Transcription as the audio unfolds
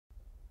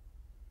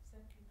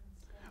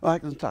Oh, I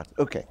can start.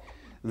 Okay.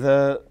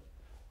 The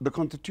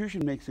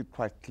Constitution makes it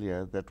quite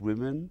clear that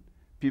women,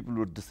 people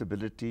with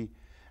disability,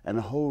 and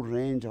a whole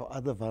range of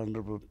other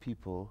vulnerable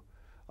people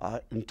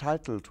are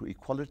entitled to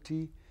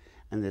equality,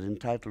 and they're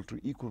entitled to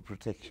equal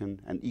protection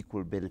and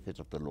equal benefit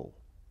of the law.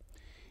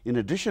 In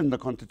addition, the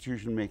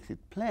Constitution makes it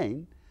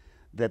plain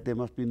that there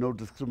must be no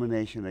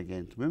discrimination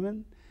against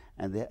women,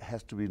 and there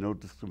has to be no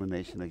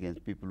discrimination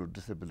against people with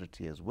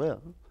disability as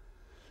well.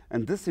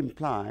 And this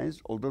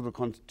implies, although the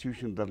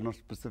Constitution does not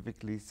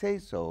specifically say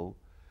so,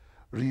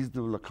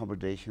 reasonable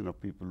accommodation of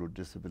people with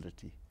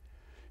disability.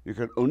 You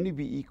can only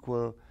be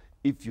equal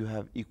if you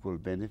have equal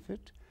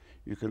benefit.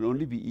 You can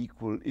only be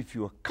equal if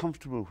you are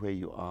comfortable where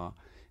you are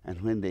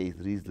and when there is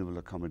reasonable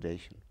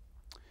accommodation.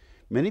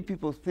 Many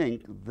people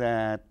think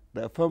that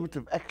the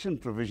affirmative action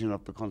provision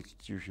of the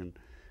Constitution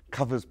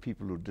covers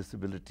people with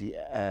disability,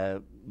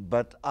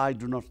 but I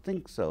do not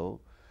think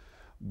so,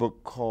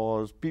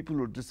 because people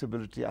with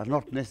disability are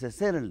not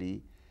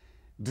necessarily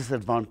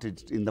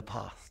disadvantaged in the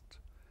past.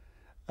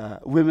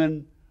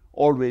 Women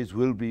always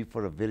will be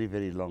for a very,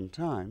 very long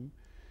time,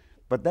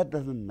 but that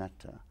doesn't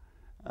matter.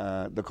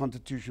 The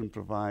Constitution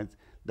provides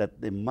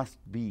that there must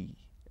be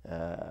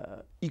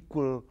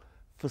equal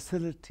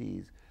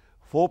facilities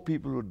for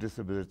people with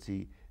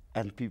disability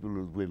and people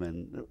with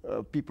women,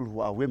 people who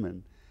are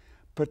women,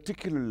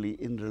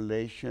 particularly in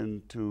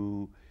relation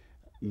to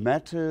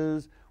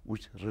matters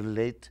which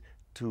relate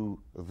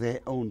to their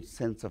own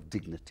sense of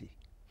dignity.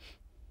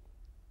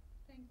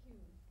 Thank you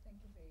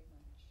very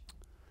much.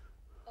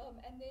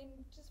 And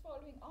then just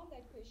following on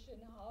that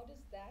question, how does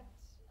the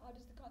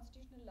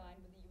Constitution align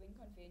with the UN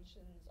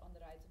Conventions on the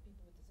Rights of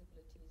People with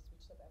Disabilities,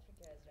 which South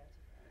Africa has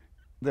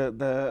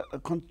ratified? The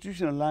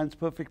Constitution aligns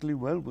perfectly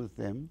well with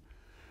them,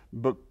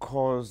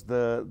 because Can I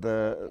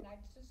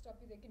just stop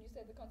you there? Can you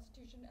say the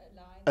Constitution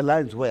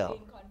aligns with well. the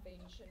UN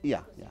Convention?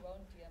 Yeah, yeah.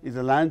 It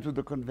aligns with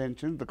the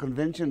Convention. The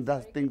Convention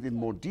does things in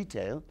more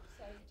detail.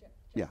 Sorry,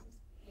 yeah.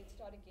 Let's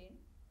start again.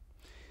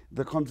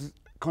 The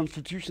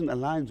Constitution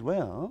aligns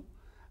well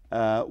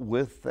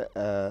with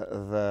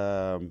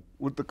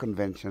the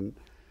Convention,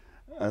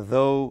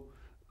 though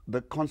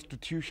the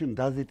Constitution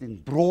does it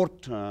in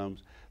broad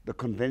terms, the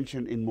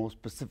Convention in more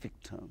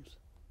specific terms,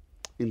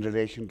 in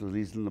relation to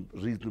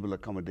reasonable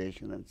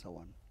accommodation and so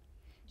on.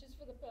 Just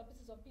for the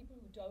purposes of people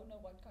who don't know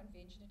what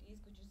convention it is,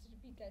 could you just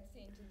repeat that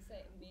sentence,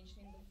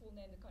 mentioning the full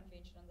name, the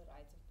Convention on the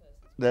Rights of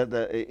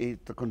Persons?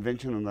 The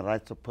Convention on the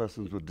Rights of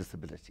Persons with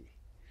Disability.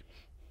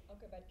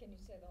 Okay, but can you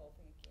say the whole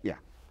thing again? Yeah.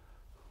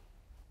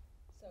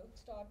 So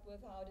start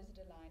with, how does it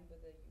align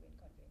with the UN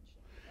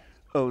Convention?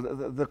 Oh,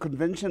 the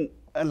Convention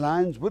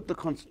aligns with the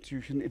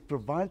Constitution. It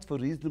provides for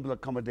reasonable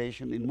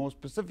accommodation in more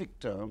specific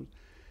terms.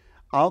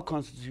 Our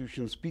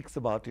Constitution speaks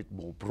about it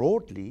more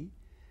broadly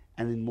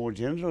and in more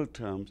general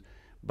terms,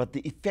 but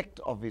the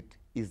effect of it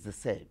is the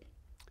same.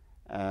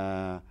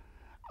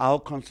 Our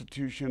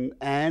Constitution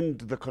and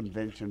the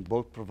Convention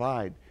both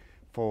provide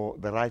for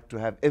the right to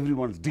have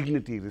everyone's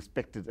dignity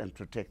respected and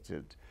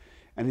protected.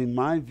 And in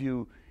my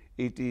view,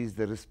 it is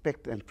the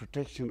respect and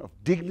protection of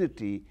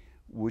dignity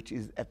which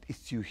is at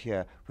issue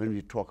here when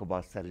we talk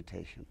about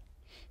sanitation.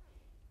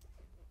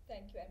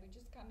 Thank you, and we're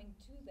just coming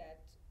to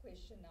that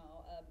question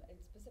now.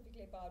 It's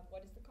specifically about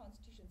what does the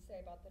Constitution say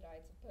about the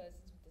rights of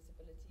persons with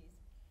disabilities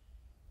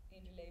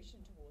in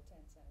relation to water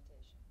and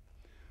sanitation?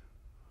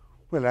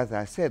 Well, as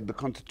I said, the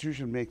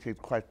Constitution makes it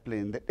quite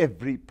plain that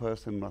every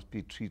person must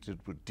be treated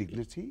with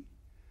dignity.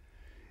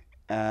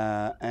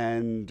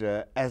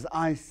 As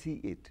I see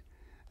it,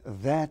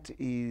 that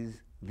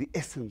is the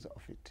essence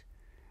of it.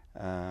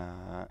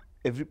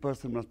 Every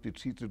person must be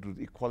treated with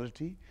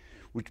equality,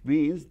 which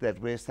means that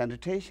where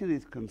sanitation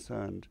is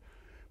concerned,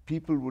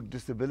 people with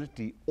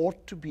disability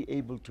ought to be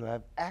able to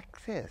have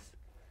access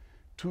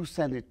to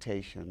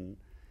sanitation,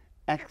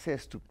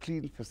 access to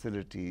clean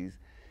facilities,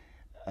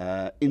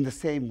 in the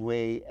same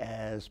way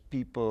as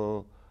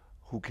people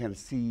who can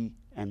see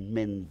and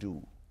men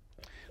do.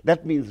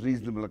 That means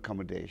reasonable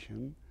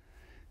accommodation,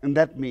 and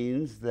that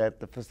means that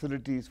the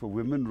facilities for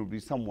women will be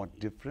somewhat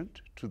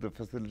different to the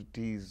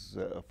facilities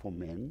for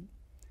men.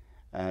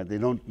 They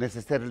don't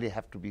necessarily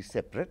have to be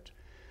separate,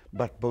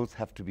 but both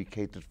have to be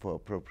catered for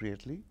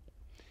appropriately.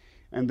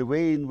 And the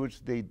way in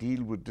which they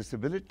deal with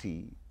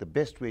disability, the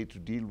best way to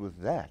deal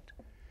with that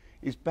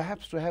is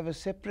perhaps to have a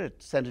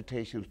separate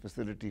sanitation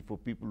facility for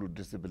people with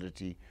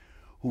disability,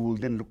 who will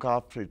then look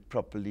after it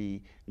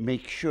properly,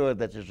 make sure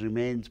that it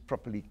remains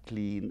properly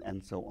clean,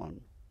 and so on.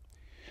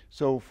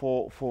 So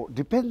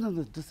depends on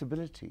the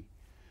disability,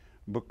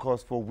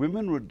 because for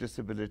women with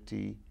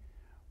disability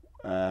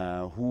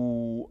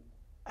who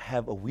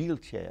have a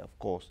wheelchair, of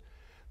course,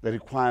 the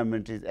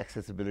requirement is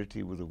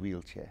accessibility with a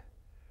wheelchair.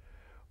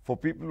 For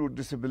people with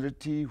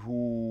disability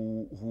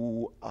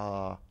who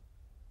are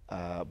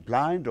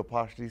blind or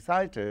partially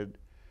sighted,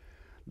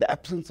 the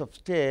absence of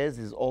stairs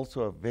is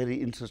also a very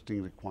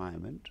interesting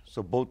requirement.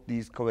 So both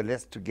these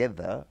coalesce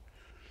together,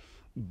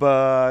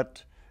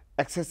 but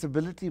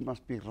accessibility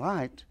must be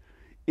right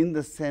in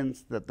the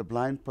sense that the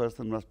blind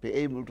person must be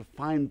able to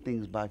find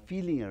things by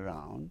feeling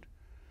around,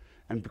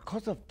 And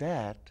because of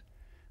that,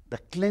 the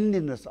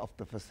cleanliness of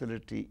the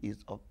facility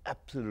is of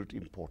absolute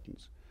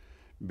importance,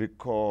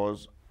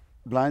 because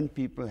blind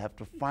people have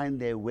to find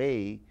their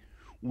way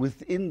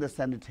within the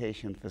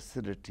sanitation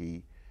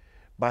facility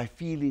by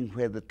feeling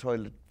where the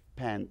toilet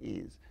pan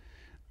is.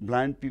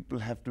 Blind people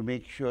have to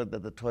make sure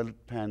that the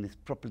toilet pan is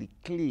properly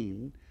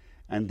clean,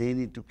 and they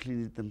need to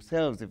clean it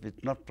themselves if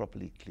it's not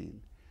properly clean.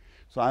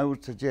 So I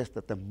would suggest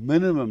that the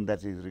minimum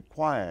that is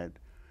required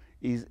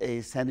is a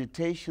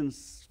sanitation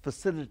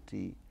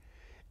facility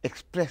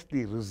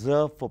expressly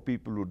reserved for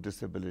people with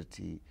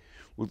disability,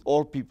 with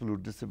all people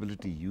with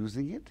disability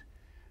using it,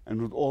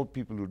 and with all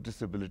people with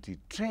disability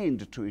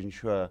trained to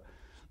ensure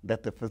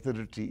that the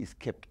facility is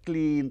kept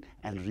clean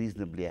and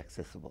reasonably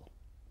accessible.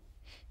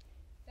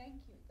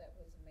 Thank you, that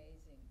was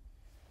amazing.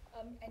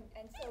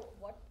 And so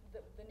what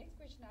the next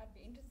question I'd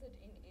be interested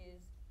in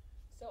is,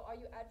 so are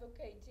you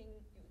advocating,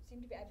 you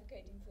seem to be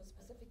advocating for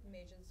specific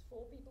measures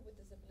for people with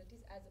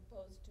disabilities as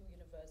opposed to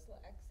universal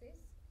access?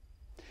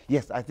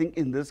 Yes, I think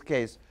in this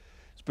case,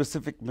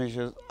 specific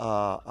measures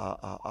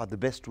are the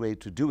best way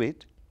to do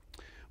it,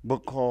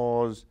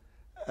 because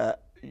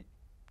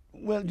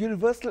well,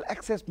 universal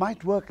access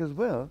might work as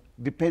well,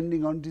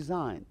 depending on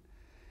design.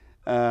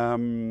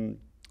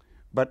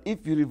 But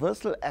if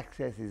universal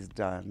access is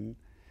done,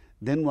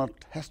 then one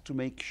has to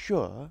make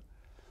sure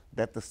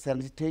that the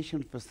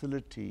sanitation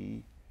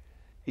facility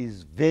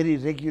is very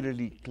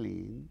regularly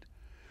cleaned.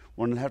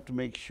 One will have to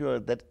make sure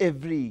that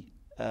every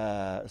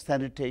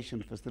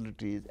sanitation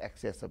facility is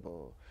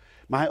accessible.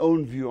 My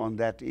own view on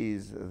that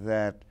is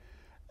that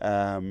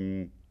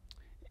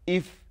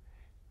if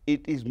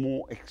it is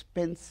more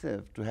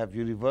expensive to have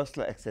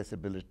universal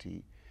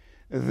accessibility,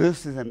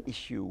 this is an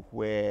issue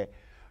where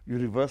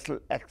universal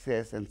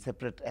access and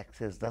separate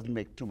access doesn't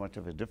make too much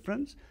of a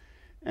difference,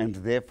 and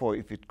therefore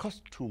if it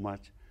costs too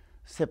much,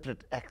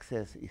 separate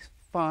access is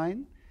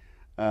fine.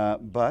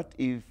 But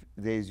if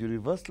there is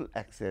universal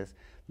access,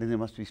 then there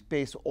must be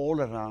space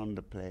all around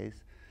the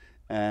place,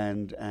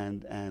 and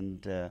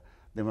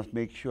they must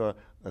make sure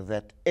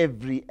that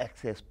every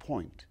access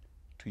point,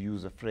 to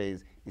use a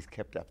phrase, is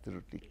kept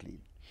absolutely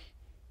clean.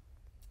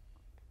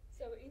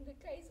 So in the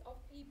case of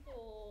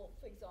people,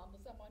 for example,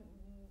 someone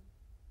who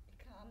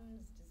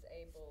becomes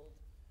disabled,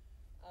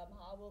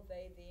 how will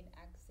they then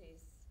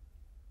access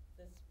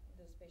the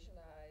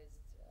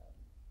specialized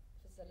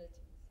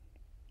facilities?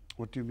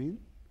 What do you mean?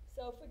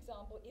 So, for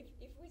example,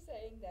 if we're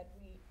saying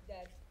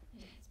that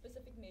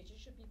specific measures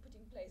should be put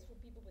in place for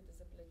people with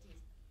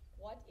disabilities,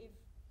 what if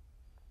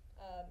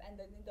and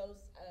then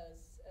those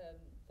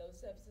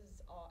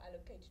services are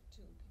allocated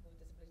to people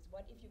with disabilities?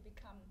 What if you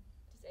become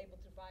disabled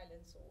through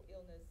violence or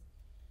illness?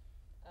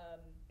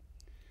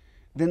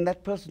 Then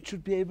that person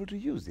should be able to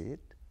use it.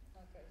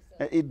 Okay,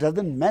 so It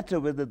doesn't matter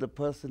whether the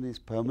person is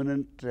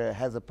permanent,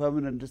 has a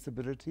permanent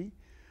disability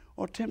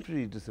or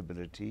temporary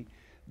disability.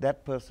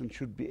 That person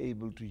should be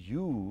able to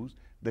use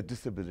the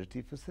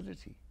disability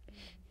facility.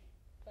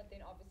 but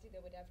then obviously they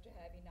would have to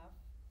have enough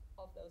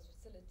of those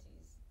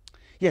facilities.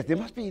 Yes, there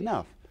must be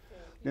enough. for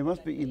There people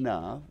must that be need it.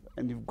 enough,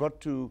 and you've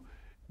got to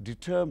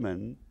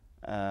determine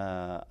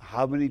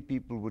how many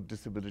people with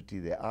disability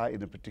there are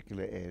in a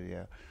particular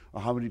area, or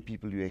how many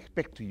people you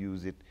expect to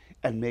use it,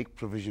 and make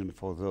provision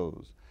for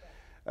those.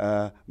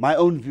 My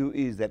own view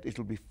is that it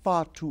will be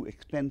far too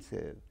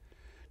expensive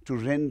to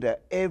render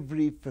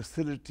every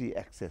facility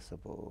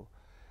accessible.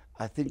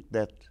 I think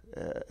that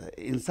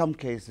in some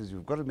cases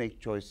you've got to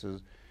make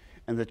choices,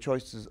 and the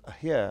choices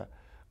here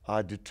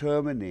are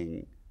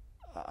determining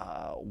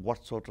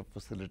what sort of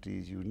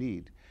facilities you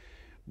need.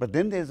 But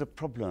then there's a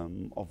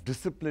problem of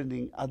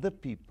disciplining other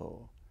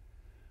people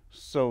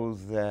so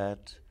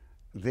that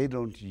they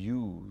don't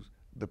use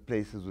the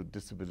places with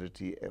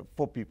disability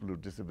for people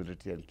with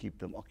disability and keep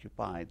them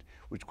occupied,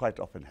 which quite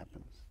often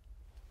happens.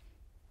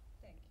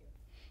 Thank you.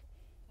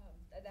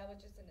 That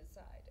was just an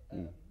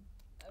aside.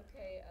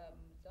 Okay,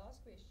 last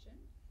question.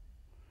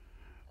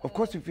 Of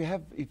course,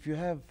 if you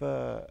have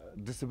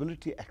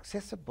disability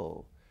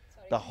accessible,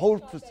 Sorry, the can you whole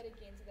start that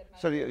again so that my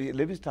sorry,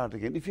 let me start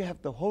again. If you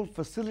have the whole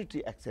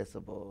facility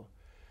accessible,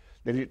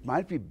 then it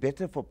might be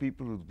better for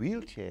people with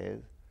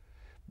wheelchairs,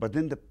 but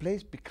then the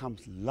place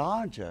becomes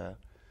larger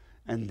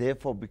and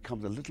therefore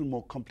becomes a little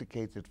more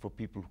complicated for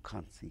people who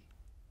can't see.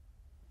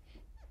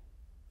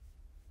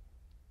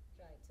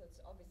 Right, so it's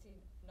obviously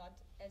not,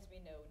 as we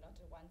know, not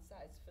a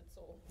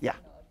one-size-fits-all Yeah,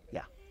 scenario.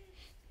 yeah.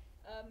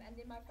 And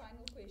then my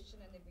final question,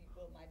 and then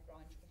might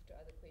branch off to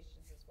other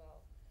questions as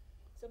well.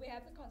 So we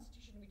have the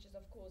Constitution, which is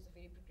of course a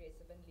very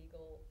progressive and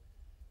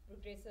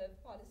progressive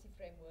policy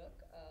framework,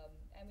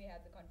 and we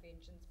have the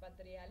conventions, but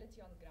the reality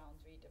on the ground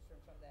is very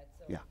different from that.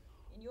 So Yeah.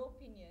 in your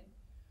opinion,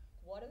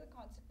 what are the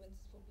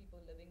consequences for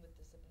people living with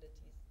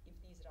disabilities if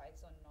these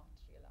rights are not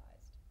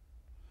realized?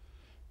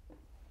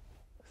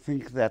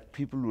 Think that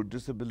people with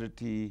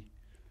disability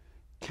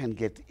can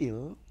get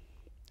ill,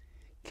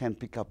 can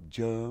pick up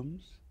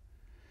germs,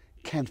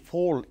 can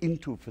fall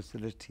into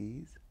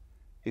facilities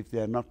if they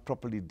are not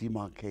properly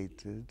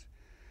demarcated.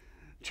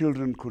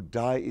 Children could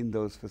die in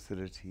those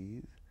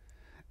facilities,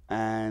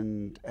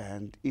 And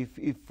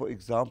if, for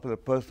example, a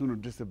person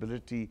with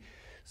disability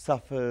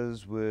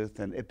suffers with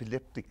an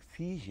epileptic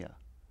seizure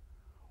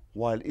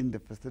while in the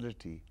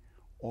facility,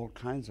 all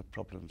kinds of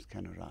problems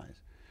can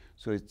arise.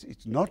 So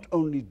it's not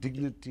only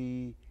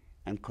dignity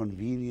and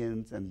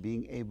convenience and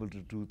being able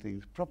to do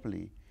things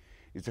properly,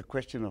 it's a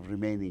question of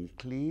remaining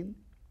clean,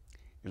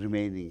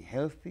 remaining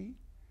healthy,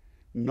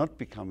 not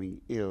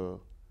becoming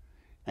ill,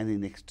 and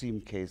in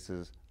extreme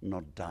cases,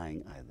 not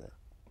dying either.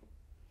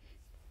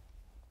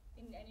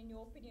 And in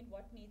your opinion,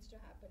 what needs to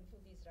happen for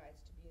these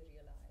rights to be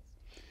realized?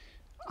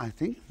 I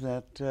think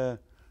that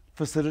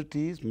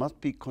facilities must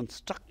be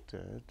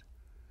constructed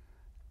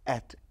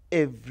at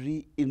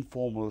every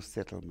informal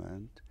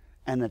settlement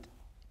and at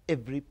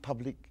every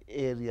public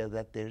area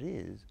that there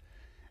is,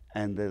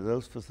 and that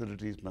those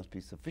facilities must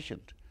be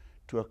sufficient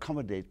to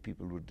accommodate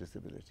people with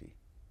disability.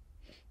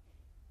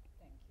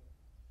 Thank you.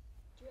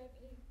 Do you have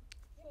any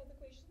further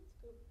questions?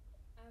 Good.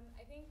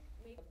 I think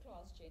maybe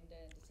Class,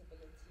 gender, and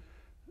disability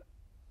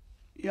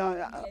Yeah. in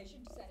relation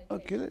to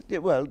sanitation. Okay. Yeah,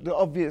 well,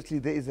 obviously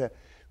there is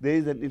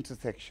an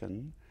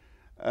intersection,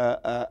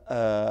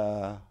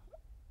 a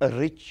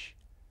rich.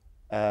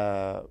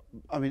 I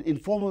mean,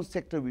 informal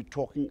sector, we're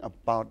talking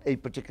about a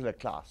particular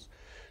class.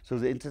 So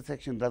the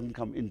intersection doesn't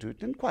come into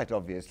it. And quite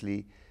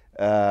obviously,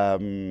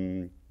 a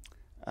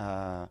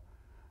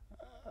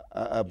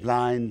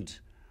blind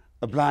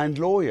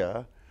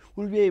lawyer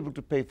will be able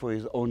to pay for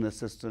his own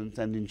assistance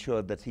and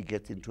ensure that he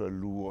gets into a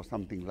loo or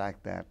something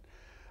like that.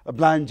 A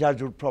blind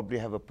judge would probably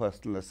have a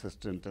personal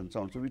assistant and so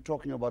on. So we're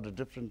talking about a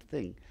different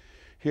thing.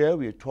 Here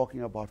we're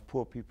talking about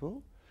poor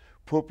people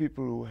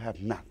who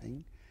have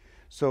nothing,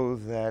 so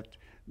that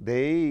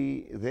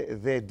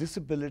their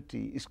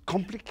disability is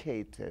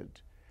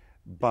complicated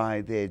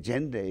by their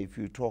gender, if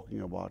you're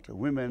talking about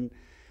women,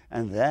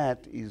 and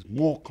that is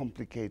more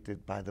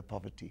complicated by the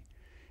poverty.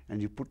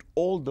 And you put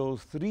all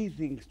those three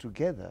things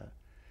together,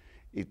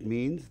 it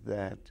means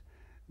that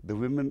the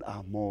women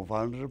are more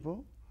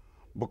vulnerable.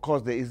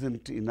 Because there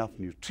isn't enough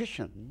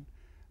nutrition,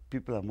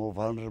 people are more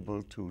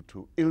vulnerable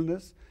to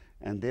illness,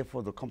 and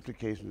therefore the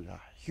complications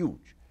are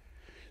huge.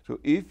 So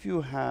if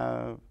you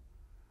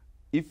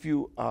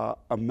are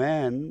a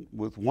man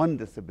with one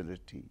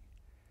disability,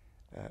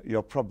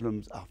 your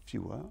problems are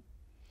fewer.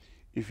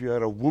 If you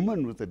are a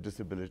woman with a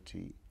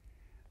disability,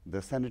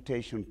 the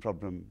sanitation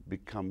problem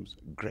becomes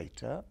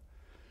greater.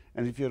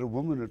 And if you're a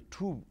woman with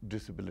two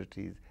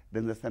disabilities,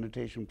 then the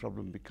sanitation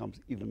problem becomes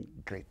even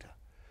greater.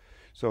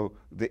 So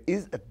there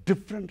is a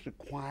different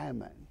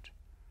requirement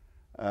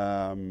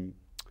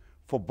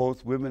for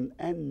both women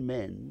and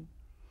men,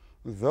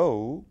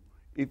 though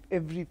if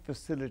every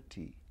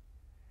facility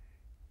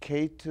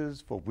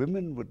caters for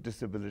women with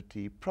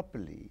disability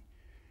properly,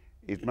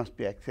 it must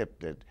be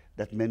accepted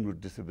that men with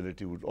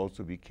disability would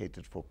also be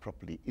catered for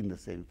properly in the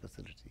same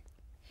facility.